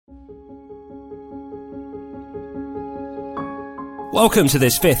Welcome to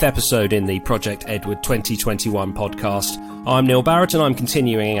this fifth episode in the Project Edward 2021 podcast. I'm Neil Barrett and I'm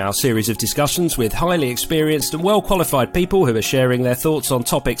continuing our series of discussions with highly experienced and well-qualified people who are sharing their thoughts on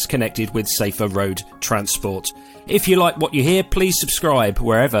topics connected with safer road transport. If you like what you hear, please subscribe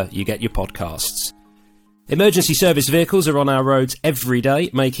wherever you get your podcasts. Emergency service vehicles are on our roads every day,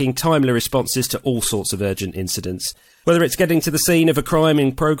 making timely responses to all sorts of urgent incidents. Whether it's getting to the scene of a crime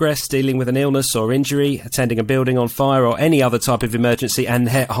in progress, dealing with an illness or injury, attending a building on fire or any other type of emergency, and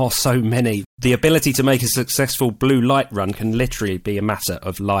there are so many, the ability to make a successful blue light run can literally be a matter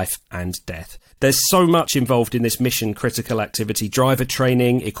of life and death. There's so much involved in this mission-critical activity: driver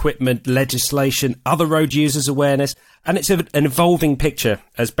training, equipment, legislation, other road users' awareness, and it's an evolving picture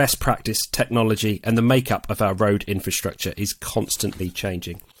as best practice, technology and the makeup of our road infrastructure is constantly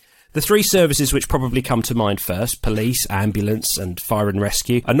changing. The three services which probably come to mind first, police, ambulance and fire and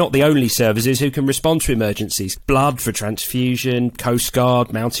rescue, are not the only services who can respond to emergencies. Blood for transfusion, Coast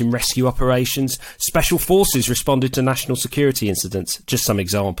Guard, mountain rescue operations, special forces responded to national security incidents. Just some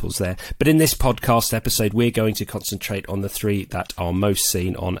examples there. But in this podcast episode, we're going to concentrate on the three that are most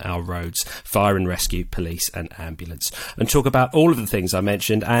seen on our roads: fire and rescue, police and ambulance, and talk about all of the things I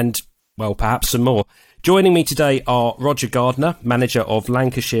mentioned and, well, perhaps some more. Joining me today are Roger Gardner, Manager of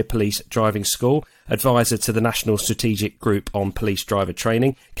Lancashire Police Driving School, Advisor to the National Strategic Group on Police Driver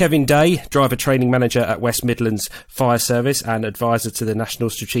Training; Kevin Day, Driver Training Manager at West Midlands Fire Service and Advisor to the National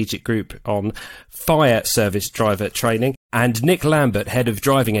Strategic Group on Fire Service Driver Training; and Nick Lambert, Head of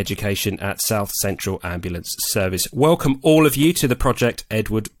Driving Education at South Central Ambulance Service. Welcome all of you to the Project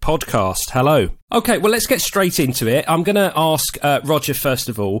Edward podcast. Hello. Okay, well, let's get straight into it. I'm going to ask Roger, first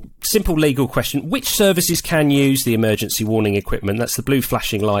of all, simple legal question. Which services can use the emergency warning equipment? That's the blue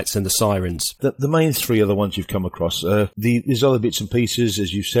flashing lights and the sirens. The main three are the ones you've come across. There's other bits and pieces,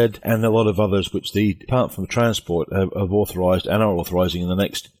 as you said, and a lot of others which the Department for Transport have authorised and are authorising in the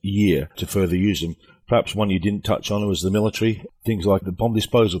next year to further use them. Perhaps one you didn't touch on was the military. Things like the bomb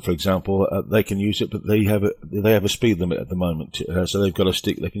disposal, for example, they can use it, but they have a speed limit at the moment. So they've got a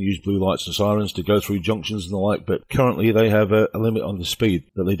stick. They can use blue lights and sirens to go through junctions and the like, but currently they have a limit on the speed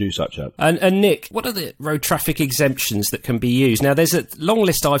that they do such at. And Nick, what are the road traffic exemptions that can be used? Now, there's a long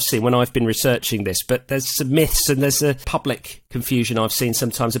list I've seen when I've been researching this, but there's some myths and there's a public confusion I've seen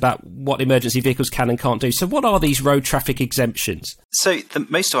sometimes about what emergency vehicles can and can't do. So what are these road traffic exemptions? So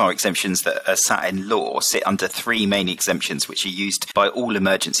most of our exemptions that are sat in law sit under three main exemptions, which are used by all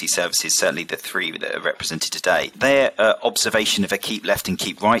emergency services, certainly the three that are represented today. They're observation of a keep left and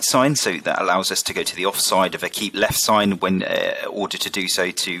keep right sign, so that allows us to go to the offside of a keep left sign when ordered to do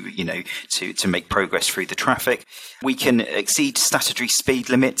so to make progress through the traffic. We can exceed statutory speed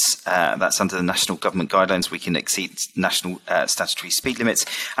limits. That's under the national government guidelines. We can exceed national statutory speed limits.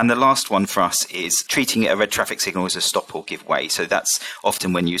 And the last one for us is treating a red traffic signal as a stop or give way. So that's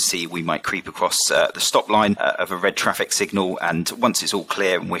often when you see we might creep across the stop line of a red traffic signal, and once it's all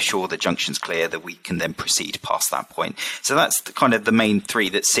clear and we're sure the junction's clear, that we can then proceed past that point. So that's the main three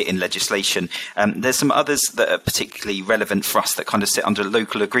that sit in legislation. There's some others that are particularly relevant for us that kind of sit under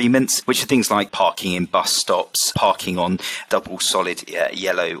local agreements, which are things like parking in bus stops, parking on double solid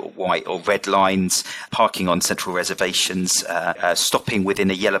yellow or white or red lines, parking on central reservations, stopping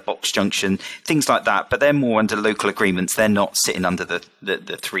within a yellow box junction, things like that. But they're more under local agreements. They're not sitting under the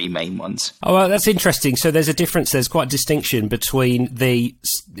three main ones. Oh, well, that's interesting. So there's a difference. There's quite a distinction between the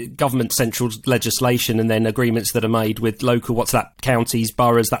government central legislation and then agreements that are made with local, counties,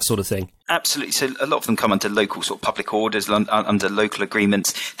 boroughs, that sort of thing. Absolutely. So a lot of them come under local sort of public orders, under local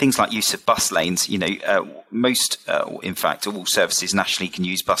agreements, things like use of bus lanes. Most, in fact, all services nationally can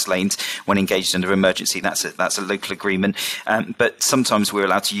use bus lanes when engaged under emergency. That's a local agreement. But sometimes we're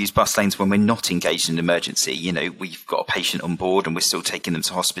allowed to use bus lanes when we're not engaged in an emergency. We've got a patient on board and we're still taking them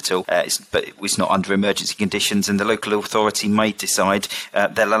to hospital, but it's not under emergency conditions, and the local authority may decide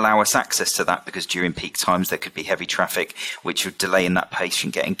they'll allow us access to that because during peak times there could be heavy traffic which would delay in that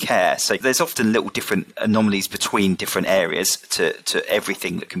patient getting care. So there's often little different anomalies between different areas to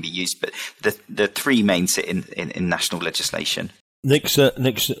everything that can be used, but the three main sit in national legislation. Nick's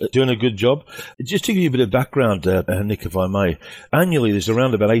doing a good job. Just to give you a bit of background, Nick, if I may, annually there's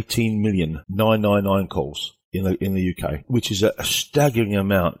around about 18,999 calls in the UK, which is a staggering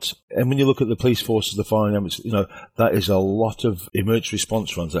amount. And when you look at the police forces, the fire and ambulance, that is a lot of emergency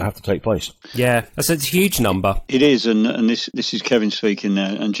response runs that have to take place. Yeah, that's a huge number. It is, and this is Kevin speaking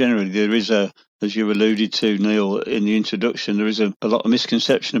now. And generally, there is as you alluded to, Neil, in the introduction, there is a lot of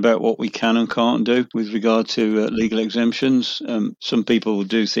misconception about what we can and can't do with regard to legal exemptions. Some people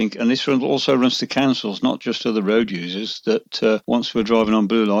do think, and this also runs to councils, not just other road users, that once we're driving on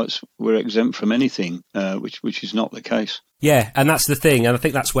blue lights, we're exempt from anything, which is not the case. Yeah, and that's the thing, and I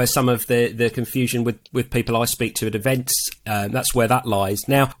think that's where some of the confusion with people I speak to at events, that's where that lies.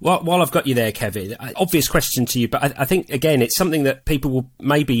 Now, while I've got you there, Kevin, obvious question to you, but I think, again, it's something that people will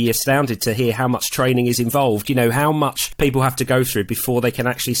maybe be astounded to hear how much training is involved, you know, how much people have to go through before they can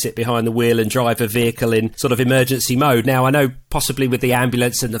actually sit behind the wheel and drive a vehicle in sort of emergency mode. Now, I know possibly with the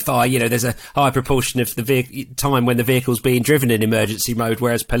ambulance and the fire, you know, there's a high proportion of the time when the vehicle's being driven in emergency mode,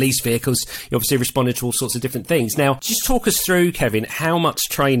 whereas police vehicles, you obviously responded to all sorts of different things. Now, just talk us through, Kevin, how much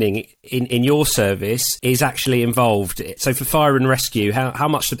training in your service is actually involved. So for fire and rescue, how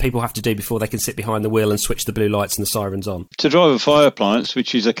much do people have to do before they can sit behind the wheel and switch the blue lights and the sirens on? To drive a fire appliance,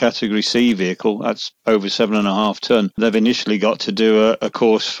 which is a Category C vehicle, that's over 7.5 tonne, they've initially got to do a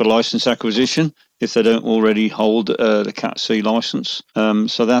course for licence acquisition if they don't already hold the Cat C licence.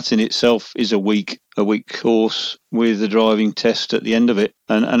 So that in itself is a week course with a driving test at the end of it.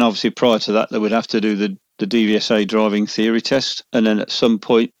 And obviously prior to that, they would have to do the DVSA driving theory test. And then at some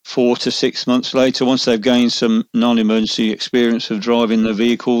point, 4 to 6 months later, once they've gained some non-emergency experience of driving the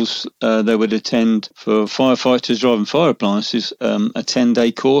vehicles, they would attend, for firefighters driving fire appliances, a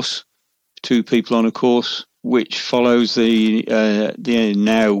 10-day course, 2 people on a course, which follows what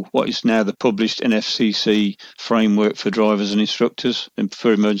is now the published NFCC framework for drivers and instructors and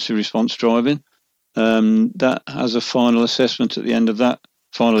for emergency response driving. That has a final assessment at the end of that,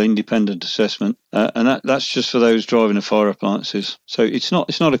 final independent assessment, and that's just for those driving the fire appliances. So it's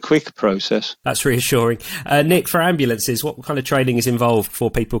not a quick process. That's reassuring. Nick, for ambulances, what kind of training is involved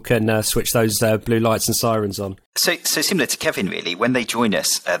before people can switch those blue lights and sirens on? So similar to Kevin, really, when they join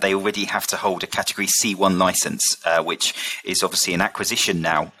us, they already have to hold a Category C1 licence, which is obviously an acquisition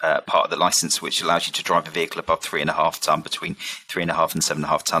now, part of the licence, which allows you to drive a vehicle above 3.5 tonne, between 3.5 and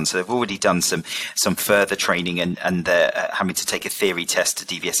 7.5 tonne. So they've already done some further training and they're having to take a theory test, a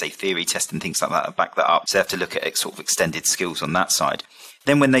DVSA theory test and things like that, and back that up. So they have to look at sort of extended skills on that side.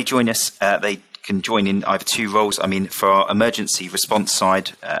 Then when they join us, they can join in either 2 roles. I mean, for our emergency response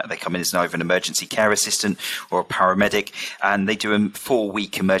side, they come in as either an emergency care assistant or a paramedic, and they do a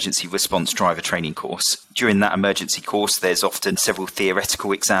 4-week emergency response driver training course. During that emergency course, there's often several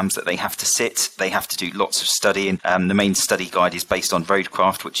theoretical exams that they have to sit. They have to do lots of studying. The main study guide is based on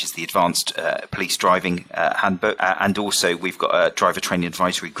Roadcraft, which is the advanced police driving handbook. And also we've got a driver training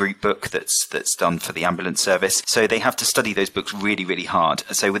advisory group book that's done for the ambulance service. So they have to study those books really, really hard.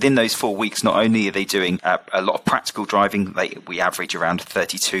 So within those 4 weeks, not only are they doing a lot of practical driving, we average around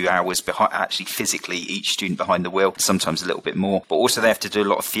 32 hours actually physically, each student behind the wheel, sometimes a little bit more. But also they have to do a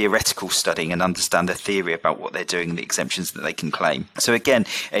lot of theoretical studying and understand the theory about what they're doing and the exemptions that they can claim. So again,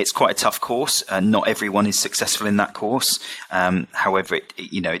 it's quite a tough course, and not everyone is successful in that course. However,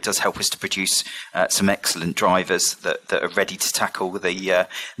 it does help us to produce some excellent drivers that are ready to tackle the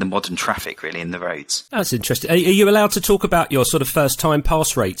modern traffic really in the roads. That's interesting. Are you allowed to talk about your sort of first-time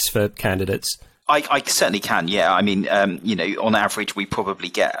pass rates for candidates? I certainly can, yeah. I mean, on average, we probably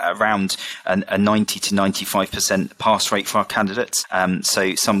get around a 90 to 95% pass rate for our candidates.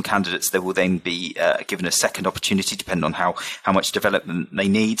 So some candidates, they will then be given a second opportunity, depending on how much development they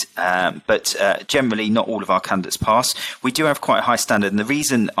need. But generally, not all of our candidates pass. We do have quite a high standard, and the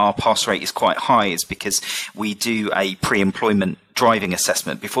reason our pass rate is quite high is because we do a pre-employment driving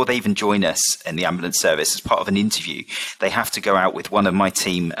assessment before they even join us in the ambulance service. As part of an interview, they have to go out with one of my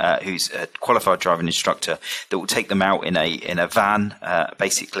team who's a qualified driving instructor that will take them out in a van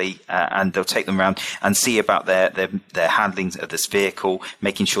basically, and they'll take them around and see about their handling of this vehicle,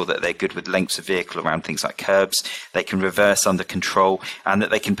 making sure that they're good with lengths of vehicle around things like curbs, they can reverse under control, and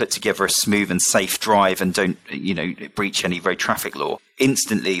that they can put together a smooth and safe drive and don't breach any road traffic law.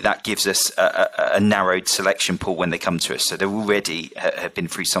 Instantly, that gives us a narrowed selection pool when they come to us. So they already have been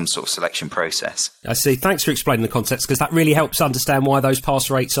through some sort of selection process. I see. Thanks for explaining the context, because that really helps understand why those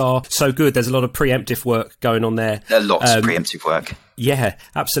pass rates are so good. There's a lot of preemptive work going on there. Lots of preemptive work. Yeah,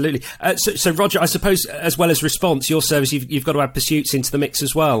 absolutely. So, Roger, I suppose as well as response, your service, you've got to add pursuits into the mix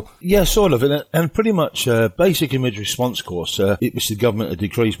as well. Yeah, sort of. And pretty much basic image response course, which the government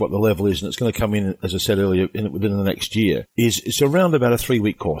decrees what the level is, and it's going to come in, as I said earlier, within the next year, it's around about a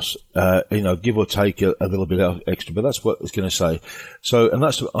 3-week course, give or take a little bit extra, but that's what it's going to say. So, and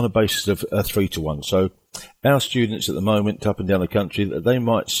that's on a basis of 3 to 1. So our students at the moment up and down the country, they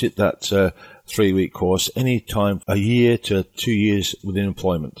might sit that 3-week course any time a year to 2 years within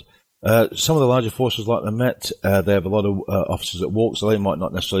employment. Some of the larger forces like the Met, they have a lot of officers that walk, so they might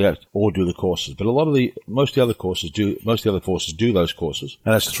not necessarily all do the courses. But most of the other forces do those courses.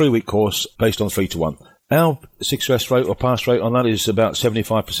 And it's a 3-week course based on 3 to 1. Our success rate or pass rate on that is about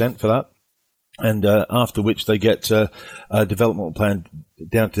 75% for that. And after which they get a development plan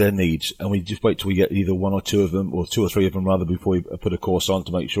down to their needs, and we just wait till we get either one or two of them, or two or three of them rather, before we put a course on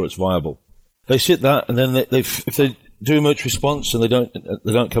to make sure it's viable. They sit that, and then if they do emergency response and they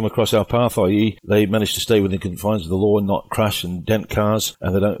don't come across our path, i.e. they manage to stay within the confines of the law and not crash and dent cars,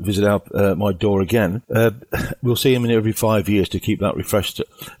 and they don't visit my door again, we'll see them in every 5 years to keep that refreshed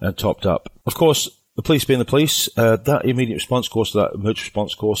and topped up. Of course, the police being the police, that immediate response course, that emergency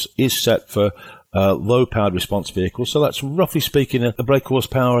response course, is set for low-powered response vehicles. So that's, roughly speaking, a brake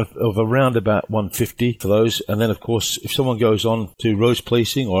horsepower of around about 150 for those. And then, of course, if someone goes on to roads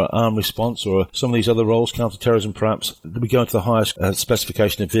policing or armed response or some of these other roles, counter-terrorism perhaps, we go into the highest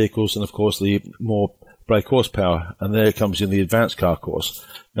specification of vehicles and, of course, the more brake horsepower. And there comes in the advanced car course.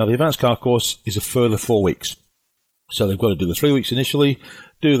 Now, the advanced car course is a further 4 weeks. So they've got to do the 3 weeks initially,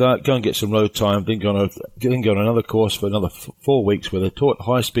 do that, go and get some road time, then go on another course for another 4 weeks where they're taught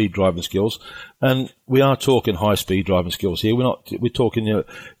high-speed driving skills. And we are talking high-speed driving skills here. We're talking,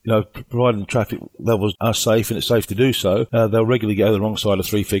 providing traffic levels are safe and it's safe to do so. They'll regularly go the wrong side of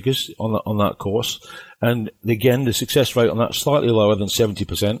three figures on that course. And again, the success rate on that slightly lower than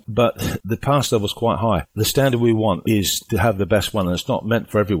 70%, but the pass level is quite high. The standard we want is to have the best one, and it's not meant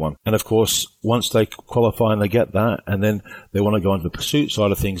for everyone. And of course, once they qualify and they get that, and then they want to go on to the pursuit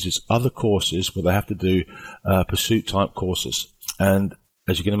side of things, there's other courses where they have to do pursuit type courses. And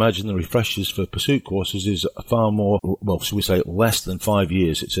as you can imagine, the refreshers for pursuit courses is far more, should we say, less than 5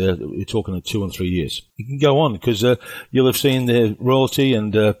 years. You're talking 2 and 3 years. You can go on because you'll have seen the royalty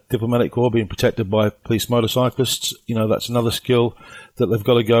and diplomatic corps being protected by police motorcyclists. That's another skill that they've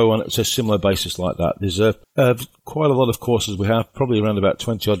got to go on. It's a similar basis like that. There's quite a lot of courses we have, probably around about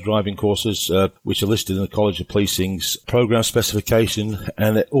 20 odd driving courses, which are listed in the College of Policing's program specification,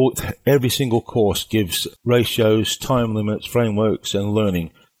 and every single course gives ratios, time limits, frameworks and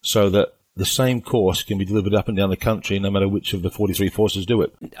learning, so that the same course can be delivered up and down the country no matter which of the 43 forces do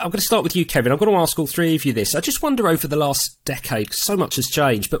it. I'm going to start with you, Kevin. I'm going to ask all three of you this. I just wonder, over the last decade, so much has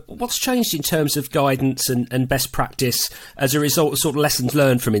changed, but what's changed in terms of guidance and best practice as a result of sort of lessons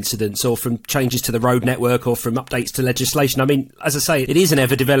learned from incidents or from changes to the road network or from updates to legislation? I mean, as I say, it is an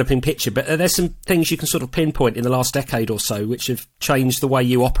ever-developing picture, but are there some things you can sort of pinpoint in the last decade or so which have changed the way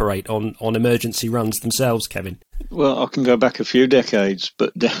you operate on emergency runs themselves, Kevin? Well, I can go back a few decades,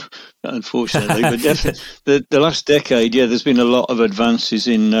 but unfortunately, but definitely the last decade, there's been a lot of advances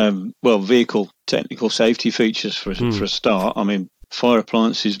in, vehicle technical safety features for a start. I mean, fire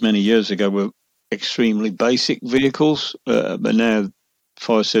appliances many years ago were extremely basic vehicles, but now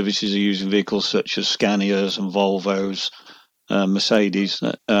fire services are using vehicles such as Scanias and Volvos, Mercedes,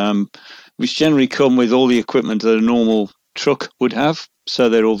 which generally come with all the equipment that a normal truck would have. So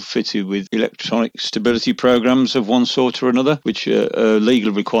they're all fitted with electronic stability programs of one sort or another, which are a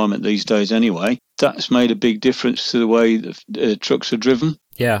legal requirement these days anyway. That's made a big difference to the way the trucks are driven.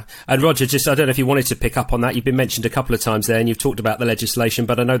 Yeah. And Roger, I don't know if you wanted to pick up on that. You've been mentioned a couple of times there and you've talked about the legislation,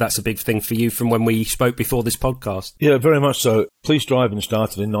 but I know that's a big thing for you from when we spoke before this podcast. Yeah, very much so. Police driving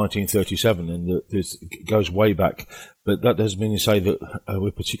started in 1937 and it goes way back, but that doesn't mean to say that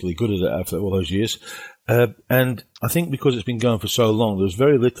we're particularly good at it after all those years. And I think because it's been going for so long, there's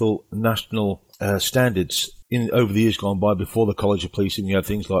very little national standards over the years gone by. Before the College of Policing, we had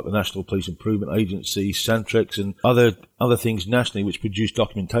things like the National Police Improvement Agency, Santrex, and other things nationally which produced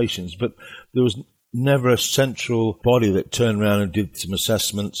documentations, but there was never a central body that turned around and did some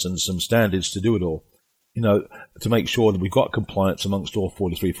assessments and some standards to do it all, to make sure that we got compliance amongst all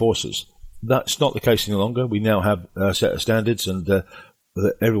 43 forces. That's not the case any longer. We now have a set of standards and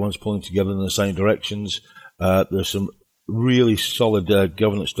everyone's pulling together in the same directions. There's some really solid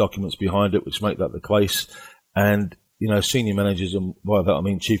governance documents behind it which make that the case. And, senior managers, and by that I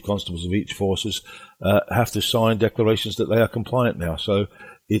mean chief constables of each forces, have to sign declarations that they are compliant now. So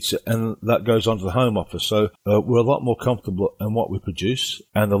and that goes on to the Home Office. So we're a lot more comfortable in what we produce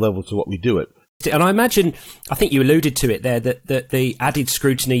and the level to what we do it. And I imagine, I think you alluded to it there, that the added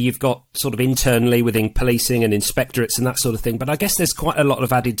scrutiny you've got sort of internally within policing and inspectorates and that sort of thing. But I guess there's quite a lot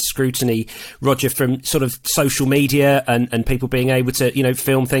of added scrutiny, Roger, from sort of social media and people being able to,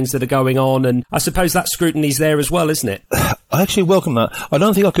 film things that are going on. And I suppose that scrutiny's there as well, isn't it? I actually welcome that. I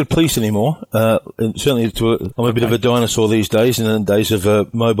don't think I could police anymore. Certainly, I'm a bit of a dinosaur these days, in the days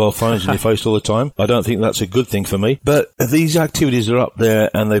of mobile phones in your face all the time. I don't think that's a good thing for me. But these activities are up there,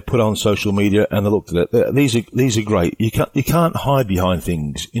 and they put on social media, and I looked at it. These are great. You can't hide behind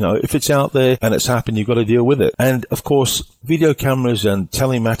things. If it's out there and it's happened, you've got to deal with it. And of course, video cameras and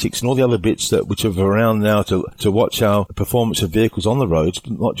telematics and all the other bits which are around now to watch our performance of vehicles on the roads,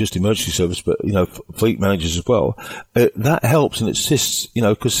 not just emergency service, but fleet managers as well. That helps and assists.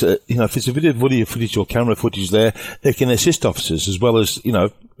 Because if it's a video footage or camera footage there, it can assist officers as well as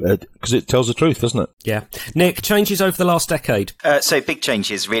because it tells the truth, doesn't it? Yeah. Nick, changes over the last decade? So big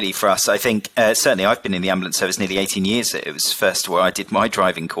changes really for us. I think certainly I've been in the ambulance service nearly 18 years. It was first where I did my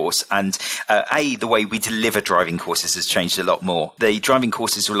driving course. And the way we deliver driving courses has changed a lot more. The driving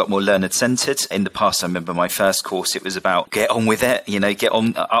courses are a lot more learner-centred. In the past, I remember my first course, it was about get on with it, get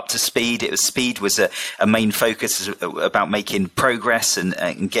on up to speed. Speed was a main focus, about making progress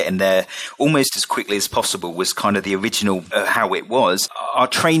and getting there almost as quickly as possible was kind of the original how it was. Our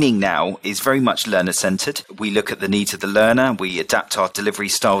training now is very much learner-centred. We look at the needs of the learner. We adapt our delivery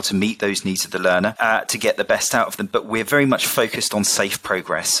style to meet those needs of the learner to get the best out of them. But we're very much focused on safe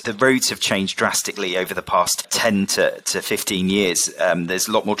progress. The roads have changed drastically over the past 10 to 15 years. There's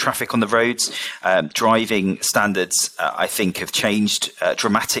a lot more traffic on the roads. Driving standards, I think, have changed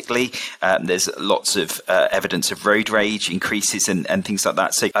dramatically. There's lots of evidence of road rage increases and things like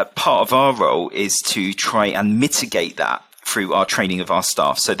that. So part of our role is to try and mitigate that through our training of our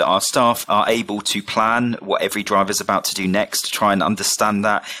staff, so that our staff are able to plan what every driver's about to do next, try and understand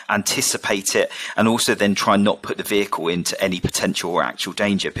that, anticipate it, and also then try and not put the vehicle into any potential or actual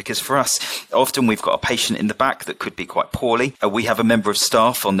danger. Because for us, often we've got a patient in the back that could be quite poorly. We have a member of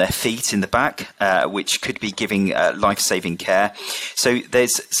staff on their feet in the back, which could be giving life-saving care. So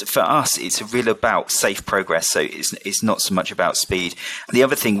for us, it's really about safe progress. So it's not so much about speed. The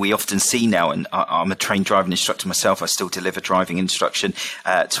other thing we often see now, and I'm a trained driving instructor myself, I still deliver driving instruction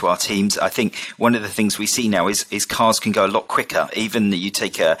to our teams. I think one of the things we see now is cars can go a lot quicker. Even you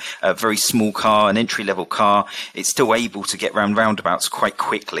take a very small car, an entry-level car, it's still able to get round roundabouts quite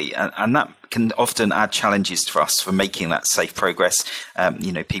quickly. And that can often add challenges for us for making that safe progress.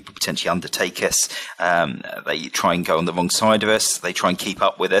 People potentially undertake us. They try and go on the wrong side of us. They try and keep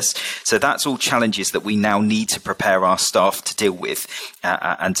up with us. So that's all challenges that we now need to prepare our staff to deal with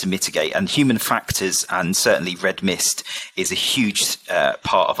and to mitigate. And human factors and certainly red mist is a huge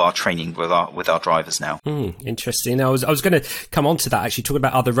part of our training with our drivers now. Interesting. I was going to come on to that, actually, talking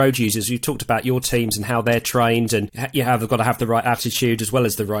about other road users. You talked about your teams and how they're trained and how they've got to have the right attitude as well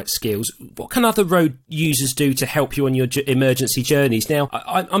as the right skills. What can other road users do to help you on your emergency journeys? Now,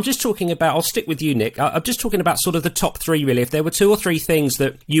 I'm just talking about, I'll stick with you, Nick. I'm just talking about sort of the top three, really. If there were 2 or 3 things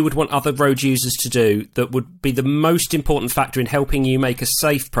that you would want other road users to do that would be the most important factor in helping you make a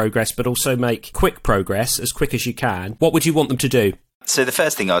safe progress, but also make quick progress as quick as you can, what would you want them to do? So the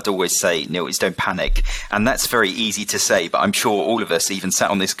first thing I'd always say, Neil, is don't panic. And that's very easy to say, but I'm sure all of us even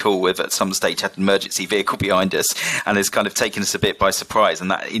sat on this call with at some stage had an emergency vehicle behind us and has kind of taken us a bit by surprise and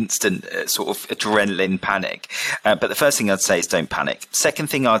that instant sort of adrenaline panic. But the first thing I'd say is don't panic.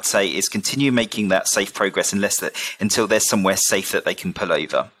 Second thing I'd say is continue making that safe progress until there's somewhere safe that they can pull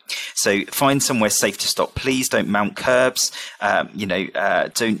over. So find somewhere safe to stop. Please don't mount curbs.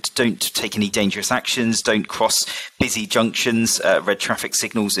 Don't take any dangerous actions. Don't cross busy junctions, red traffic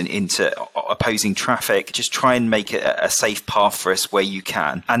signals into opposing traffic. Just try and make it a safe path for us where you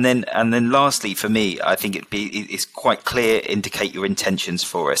can. And then lastly, for me, I think it's quite clear. Indicate your intentions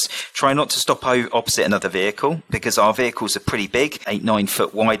for us. Try not to stop opposite another vehicle because our vehicles are pretty big, 8-9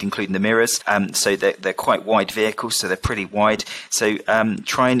 foot wide, including the mirrors. So they're quite wide vehicles, so they're pretty wide. So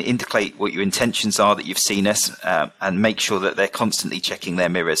try and indicate what your intentions are that you've seen us and make sure that they're constantly checking their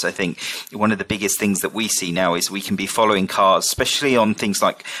mirrors. I think one of the biggest things that we see now is we can be following cars, especially on things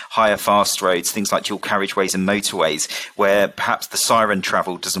like higher fast roads, things like dual carriageways and motorways, where perhaps the siren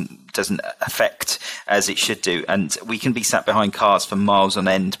travel doesn't affect as it should do, and we can be sat behind cars for miles on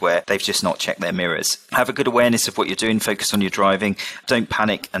end where they've just not checked their mirrors. Have a good awareness of what you're doing, focus on your driving, don't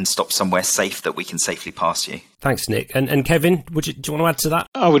panic, and stop somewhere safe that we can safely pass you. Thanks, Nick. And Kevin, do you want to add to that?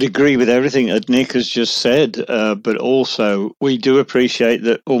 I would agree with everything that Nick has just said, but also we do appreciate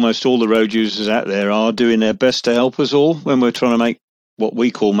that almost all the road users out there are doing their best to help us all when we're trying to make what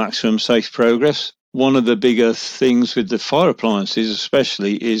we call maximum safe progress. One of the bigger things with the fire appliances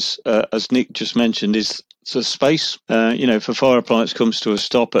especially is, as Nick just mentioned, is the space. If a fire appliance comes to a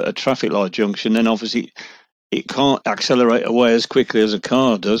stop at a traffic light junction, then obviously it can't accelerate away as quickly as a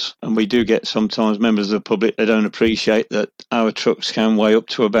car does. And we do get sometimes members of the public that don't appreciate that our trucks can weigh up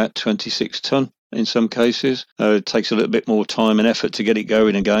to about 26 tonne in some cases. It takes a little bit more time and effort to get it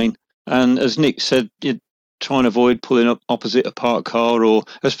going again. And as Nick said, try and avoid pulling up opposite a parked car or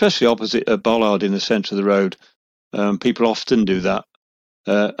especially opposite a bollard in the centre of the road. People often do that.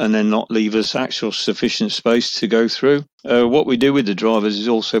 and then not leave us actual sufficient space to go through. What we do with the drivers is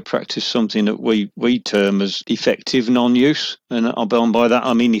also practice something that we term as effective non-use. And by that,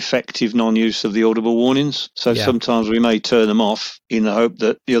 I mean effective non-use of the audible warnings. So sometimes we may turn them off in the hope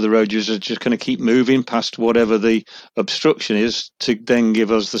that the other road users are just going to keep moving past whatever the obstruction is to then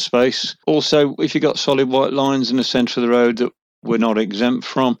give us the space. Also, if you've got solid white lines in the centre of the road that we're not exempt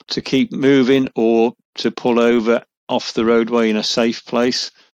from, to keep moving or to pull over off the roadway in a safe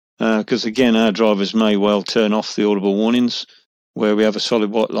place. Because again, our drivers may well turn off the audible warnings where we have a solid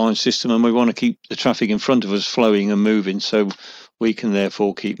white line system, and we want to keep the traffic in front of us flowing and moving, so we can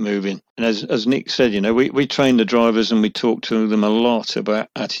therefore keep moving. And as Nick said, we train the drivers and we talk to them a lot about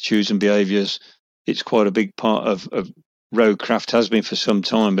attitudes and behaviours. It's quite a big part of roadcraft, has been for some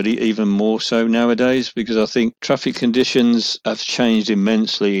time, but even more so nowadays, because I think traffic conditions have changed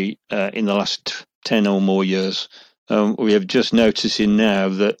immensely in the last 10 or more years. We have just noticing now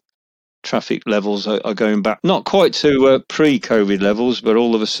that traffic levels are going back, not quite to pre-COVID levels, but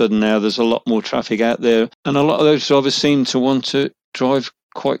all of a sudden now there's a lot more traffic out there, and a lot of those drivers seem to want to drive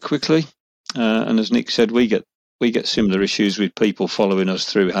quite quickly. And as Nick said, we get similar issues with people following us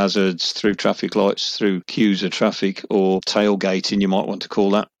through hazards, through traffic lights, through queues of traffic, or tailgating, you might want to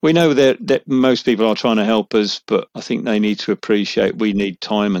call that. We know that most people are trying to help us, but I think they need to appreciate we need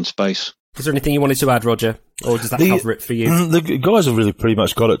time and space. Is there anything you wanted to add, Roger? Or does that cover it for you? The guys have really pretty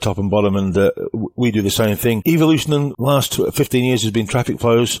much got it top and bottom, and we do the same thing. Evolution in the last 15 years has been traffic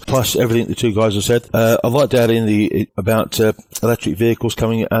flows, plus everything the two guys have said. I'd like to add in about electric vehicles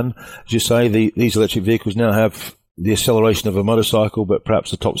coming in. As you say, these electric vehicles now have the acceleration of a motorcycle, but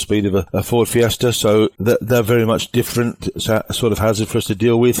perhaps the top speed of a Ford Fiesta, so they're very much different sort of hazard for us to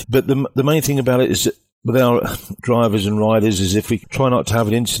deal with. But the main thing about it is that with our drivers and riders is if we try not to have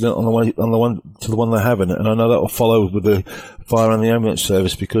an incident on the one they're having, and I know that will follow with the fire and the ambulance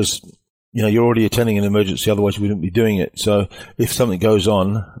service, because you're already attending an emergency, otherwise you wouldn't be doing it. So if something goes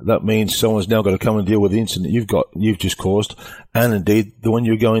on, that means someone's now got to come and deal with the incident you've just caused, and indeed the one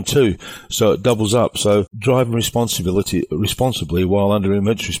you're going to. So it doubles up. So driving responsibly while under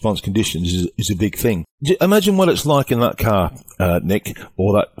emergency response conditions is a big thing. Imagine what it's like in that car, Nick,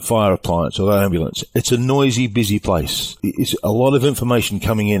 or that fire appliance or that ambulance. It's a noisy, busy place. It's a lot of information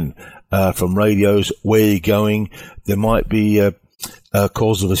coming in from radios, where you're going. There might be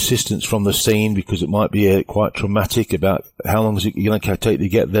calls of assistance from the scene, because it might be quite traumatic about how long is it going to take to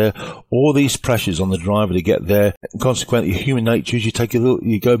get there. All these pressures on the driver to get there. And consequently, human nature is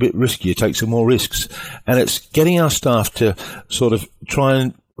you go a bit risky, you take some more risks. And it's getting our staff to sort of try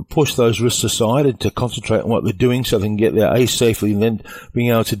and push those risks aside and to concentrate on what they're doing so they can get there safely, and then being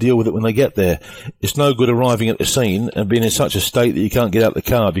able to deal with it when they get there. It's no good arriving at the scene and being in such a state that you can't get out the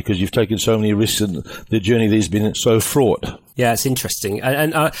car because you've taken so many risks and the journey that has been so fraught. Yeah, it's interesting.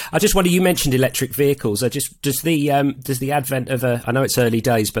 And I just wonder, you mentioned electric vehicles. Does the advent of I know it's early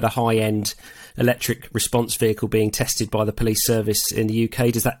days, but a high-end electric response vehicle being tested by the police service in the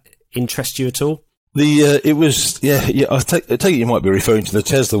UK, does that interest you at all? I take it you might be referring to the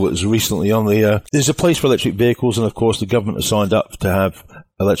Tesla that was recently on the, there's a place for electric vehicles, and of course the government has signed up to have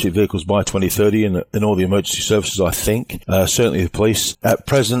electric vehicles by 2030 in all the emergency services, I think, certainly the police. At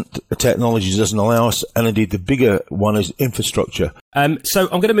present, technology doesn't allow us, and indeed the bigger one is infrastructure. So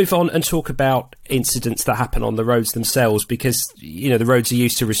I'm going to move on and talk about incidents that happen on the roads themselves, because, the roads are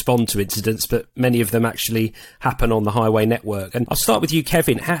used to respond to incidents, but many of them actually happen on the highway network. And I'll start with you,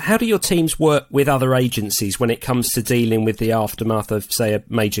 Kevin. How do your teams work with other agencies when it comes to dealing with the aftermath of, say, a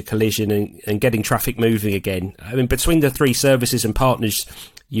major collision and getting traffic moving again? I mean, between the three services and partners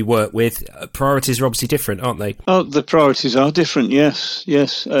you work with, priorities are obviously different, aren't they? Oh, the priorities are different, yes.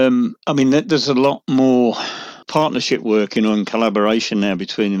 I mean, there's a lot more partnership working on collaboration now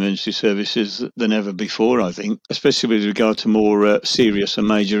between emergency services than ever before, I think, especially with regard to more serious and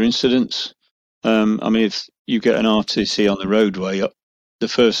major incidents. I mean, if you get an RTC on the roadway, the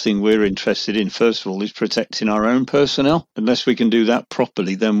first thing we're interested in, first of all, is protecting our own personnel. Unless we can do that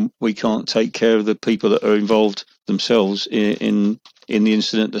properly, then we can't take care of the people that are involved themselves in the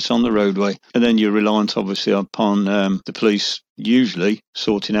incident that's on the roadway. And then you're reliant, obviously, upon the police usually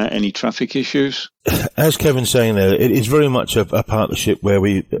sorting out any traffic issues. As Kevin's saying there, it is very much a partnership where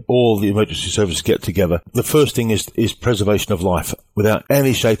all the emergency services get together. The first thing is preservation of life without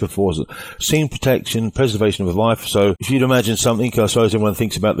any shape or form. Scene protection, preservation of life. So if you'd imagine something, I suppose everyone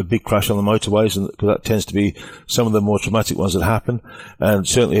thinks about the big crash on the motorways, and because that tends to be some of the more traumatic ones that happen, and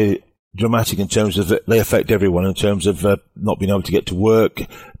certainly dramatic in terms of they affect everyone in terms of not being able to get to work,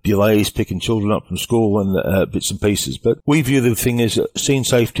 delays, picking children up from school, and bits and pieces. But we view the thing as scene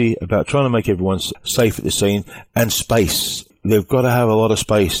safety, about trying to make everyone safe at the scene, and space. they've got to have a lot of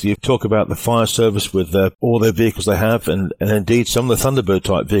space. You talk about the fire service with all their vehicles they have, and indeed some of the Thunderbird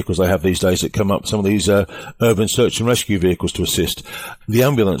type vehicles they have these days that come up, some of these urban search and rescue vehicles to assist. The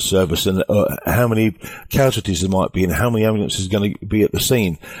ambulance service and how many casualties there might be and how many ambulances are going to be at the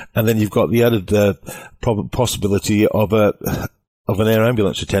scene. And then you've got the added possibility of an air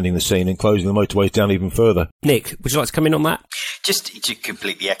ambulance attending the scene and closing the motorways down even further. Nick, would you like to come in on that? Just to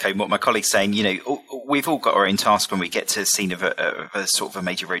completely echo what my colleague's saying, we've all got our own task when we get to the scene of a sort of a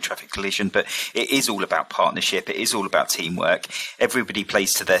major road traffic collision, but it is all about partnership. It is all about teamwork. Everybody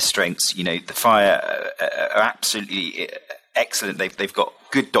plays to their strengths. The fire are absolutely excellent. They've got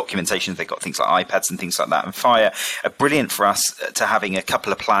good documentation. They've got things like iPads and things like that. And fire are brilliant for us to having a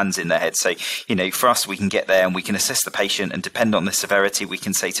couple of plans in their head. So, for us, we can get there and we can assess the patient, and depend on the severity, we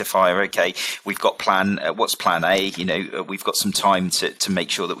can say to fire, okay, we've got what's plan A? We've got some time to make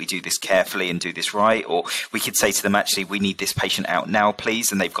sure that we do this carefully and do this right. Or we could say to them, actually, we need this patient out now,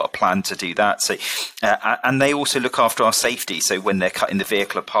 please. And they've got a plan to do that. So, and they also look after our safety. So when they're cutting the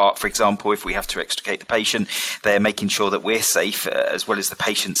vehicle apart, for example, if we have to extricate the patient, they're making sure that we're safe as well as the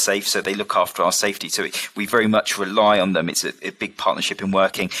patient safe, so they look after our safety. So we very much rely on them. It's a big partnership in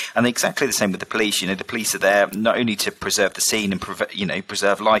working, and exactly the same with the police. The police are there not only to preserve the scene and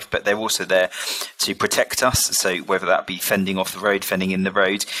preserve life, but they're also there to protect us. So whether that be fending off the road, fending in the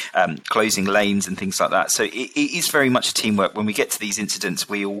road, closing lanes and things like that. So it is very much a teamwork. When we get to these incidents,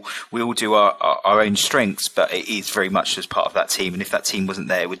 we all do our own strengths, but it is very much as part of that team. And if that team wasn't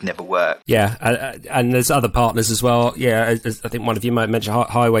there, it would never work. Yeah, and there's other partners as well. Yeah, as I think one of you might mention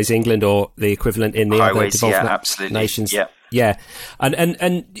Highways England, or the equivalent in the Highways, other devolved nations. Yeah. Yeah.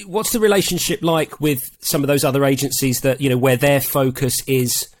 And what's the relationship like with some of those other agencies that, where their focus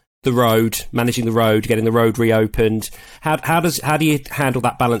is the road, managing the road, getting the road reopened? How do you handle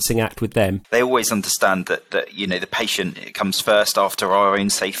that balancing act with them? They always understand that the patient comes first after our own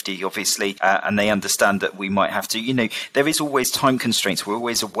safety, obviously, and they understand that we might have to. There is always time constraints. We're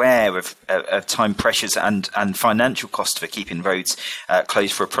always aware of time pressures and financial costs for keeping roads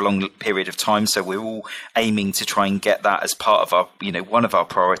closed for a prolonged period of time. So we're all aiming to try and get that as part of our, one of our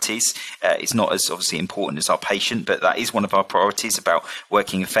priorities. It's not as obviously important as our patient, but that is one of our priorities, about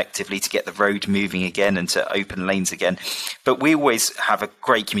working effectively to get the road moving again and to open lanes again. But we always have a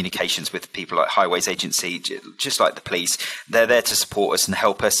great communications with people like Highways Agency, just like the police. They're there to support us and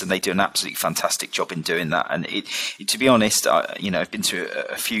help us, and they do an absolutely fantastic job in doing that. And to be honest, I've been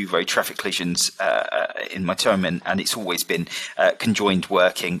to a few road traffic collisions in my time, and it's always been conjoined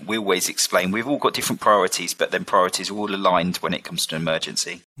working. We always explain we've all got different priorities, but then priorities are all aligned when it comes to an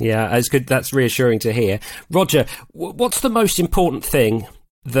emergency. Yeah, that's good. That's reassuring to hear. Roger, what's the most important thing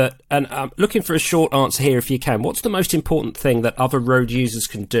and I'm looking for a short answer here if you can, what's the most important thing that other road users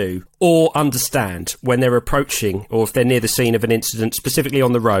can do or understand when they're approaching, or if they're near the scene of an incident, specifically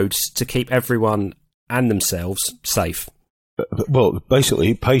on the roads, to keep everyone and themselves safe? Well,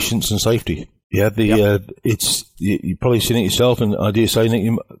 basically, patience and safety. Yeah, you've probably seen it yourself, and I dare say,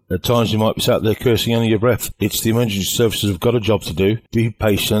 Nick, at times you might be sat there cursing under your breath. It's the emergency services have got a job to do. Be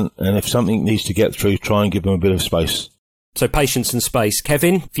patient, and if something needs to get through, try and give them a bit of space. So patience and space.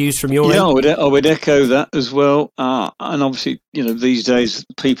 Kevin, views from your end? Yeah, I would echo that as well. And obviously, these days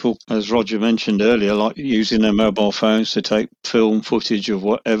people, as Roger mentioned earlier, like using their mobile phones to take film footage of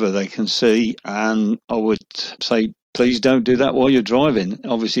whatever they can see. And I would say, please don't do that while you're driving.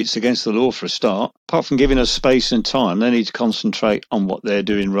 Obviously, it's against the law for a start. Apart from giving us space and time, they need to concentrate on what they're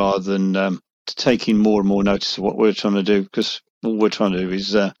doing rather than taking more and more notice of what we're trying to do, because all we're trying to do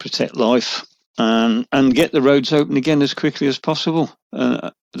is protect life. And get the roads open again as quickly as possible.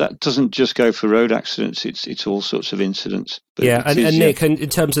 That doesn't just go for road accidents; it's all sorts of incidents. But and Nick, in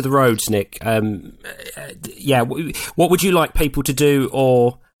terms of the roads, Nick, what would you like people to do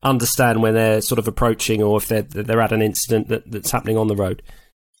or understand when they're sort of approaching, or if they're at an incident that's happening on the road?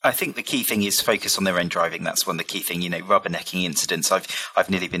 I think the key thing is focus on their own driving. That's one of the key things. Rubbernecking incidents. I've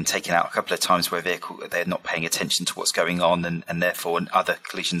nearly been taken out a couple of times where they're not paying attention to what's going on, and therefore other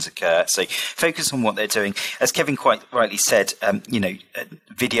collisions occur. So focus on what they're doing. As Kevin quite rightly said,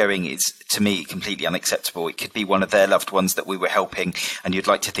 videoing is, to me, completely unacceptable. It could be one of their loved ones that we were helping, and you'd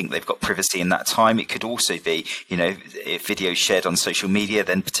like to think they've got privacy in that time. It could also be, if videos shared on social media,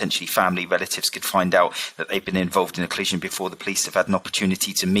 then potentially family relatives could find out that they've been involved in a collision before the police have had an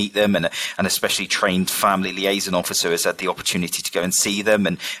opportunity to meet them, and especially trained family liaison officer has had the opportunity to go and see them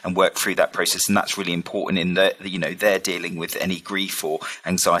and work through that process. And that's really important in that, they're dealing with any grief or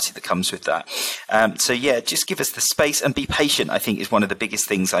anxiety that comes with that. So yeah, just give us the space and be patient, I think, is one of the biggest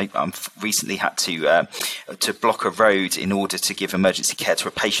things. I recently had to block a road in order to give emergency care to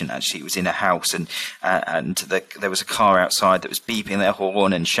a patient. Actually, it was in a house, and there was a car outside that was beeping their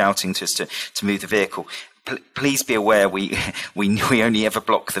horn and shouting to us to move the vehicle. Please be aware we only ever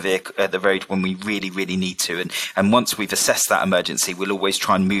block the road when we really, really need to, and once we've assessed that emergency, we'll always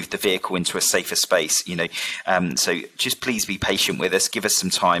try and move the vehicle into a safer space. So just please be patient with us, give us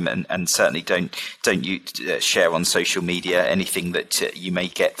some time, and certainly don't you share on social media anything that you may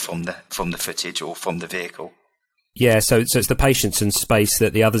get from the footage or from the vehicle. Yeah, so it's the patience and space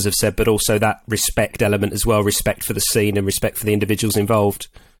that the others have said, but also that respect element as well, respect for the scene and respect for the individuals involved.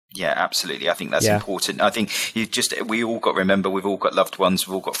 Yeah, absolutely. I think that's important. I think we all got to remember, we've all got loved ones,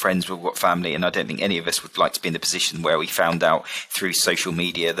 we've all got friends, we've all got family, and I don't think any of us would like to be in the position where we found out through social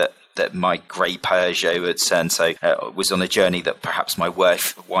media that my grey Peugeot at so was on a journey that perhaps my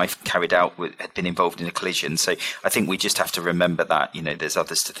wife carried out, had been involved in a collision. So I think we just have to remember that, there's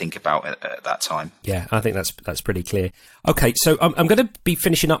others to think about at that time. Yeah, I think that's pretty clear. Okay, so I'm going to be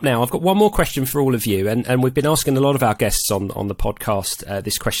finishing up now. I've got one more question for all of you, and we've been asking a lot of our guests on the podcast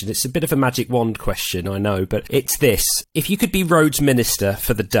this question. It's a bit of a magic wand question, I know, but it's this. If you could be Roads Minister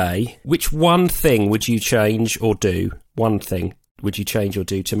for the day, which one thing would you change or do? One thing would you change or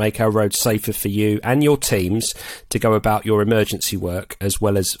do to make our roads safer for you and your teams to go about your emergency work, as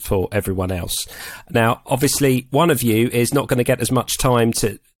well as for everyone else? Now, obviously, one of you is not going to get as much time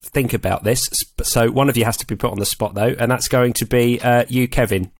to think about this, so one of you has to be put on the spot, though, and that's going to be you,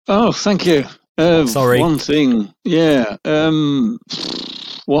 Kevin. Oh, thank you. Sorry. One thing, yeah.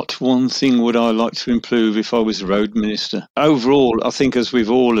 What one thing would I like to improve if I was the road minister? Overall, I think, as we've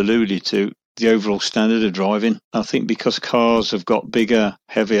all alluded to, the overall standard of driving. I think because cars have got bigger,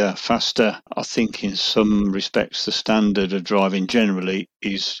 heavier, faster, I think in some respects the standard of driving generally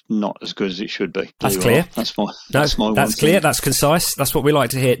is not as good as it should be. That's clear. That's my That's clear. Thing. That's concise. That's what we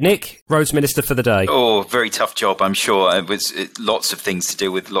like to hear. Nick, Roads Minister for the day. Oh, very tough job, I'm sure. It was lots of things to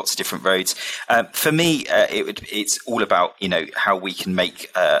do with lots of different roads. For me, it's all about how we can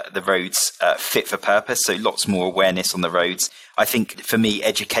make the roads fit for purpose. So lots more awareness on the roads. I think for me,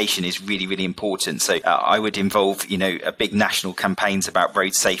 education is really, really important. So I would involve, a big national campaigns about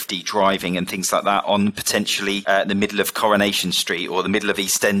road safety, driving and things like that on potentially the middle of Coronation Street or the middle of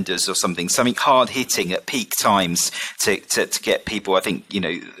EastEnders or something hard hitting at peak times to get people, I think,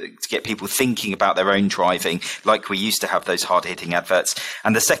 to get people thinking about their own driving, like we used to have those hard hitting adverts.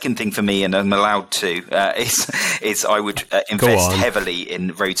 And the second thing for me, and I'm allowed to, is I would invest heavily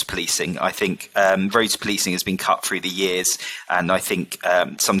in roads policing. I think roads policing has been cut through the years. And I think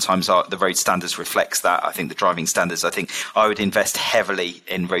sometimes the road standards reflects that. I think the driving standards, I think I would invest heavily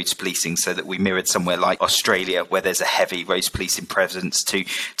in roads policing so that we mirrored somewhere like Australia, where there's a heavy roads policing presence to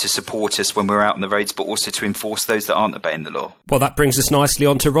support us when we're out on the roads, but also to enforce those that aren't obeying the law. Well, that brings us nicely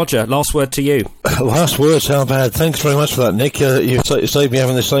on to Roger. Last word to you. Last words, how bad. Thanks very much for that, Nick. You saved me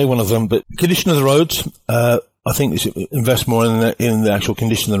having to say one of them. But condition of the roads, I think we should invest more in the actual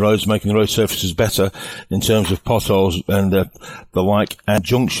condition of the roads, making the road surfaces better in terms of potholes and the like, and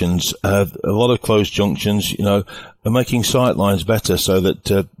junctions. A lot of closed junctions, are making sight lines better so that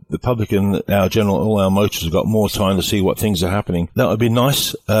the public and all our motorists have got more time to see what things are happening. That would be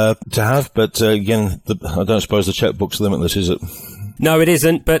nice to have, but again, I don't suppose the checkbook's limitless, is it? No, it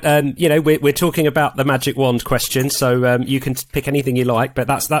isn't, but we're talking about the magic wand question, so you can pick anything you like, but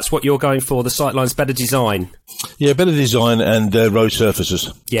that's what you're going for, the sightlines, better design. Yeah, better design and road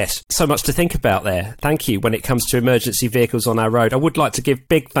surfaces. Yes, so much to think about there. Thank you. When it comes to emergency vehicles on our road, I would like to give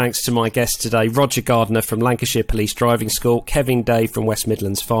big thanks to my guests today, Roger Gardner from Lancashire Police Driving School, Kevin Day from West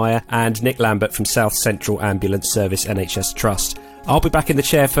Midlands Fire, and Nick Lambert from South Central Ambulance Service NHS Trust. I'll be back in the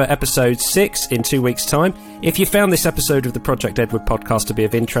chair for episode 6 in 2 weeks' time. If you found this episode of the Project Edward podcast to be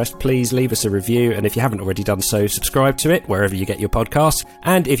of interest, please leave us a review, and if you haven't already done so, subscribe to it wherever you get your podcasts.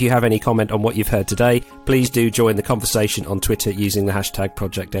 And if you have any comment on what you've heard today, please do join the conversation on Twitter using the hashtag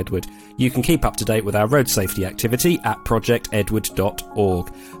Project Edward. You can keep up to date with our road safety activity at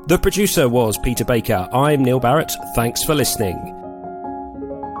projectedward.org. The producer was Peter Baker. I'm Neil Barrett. Thanks for listening.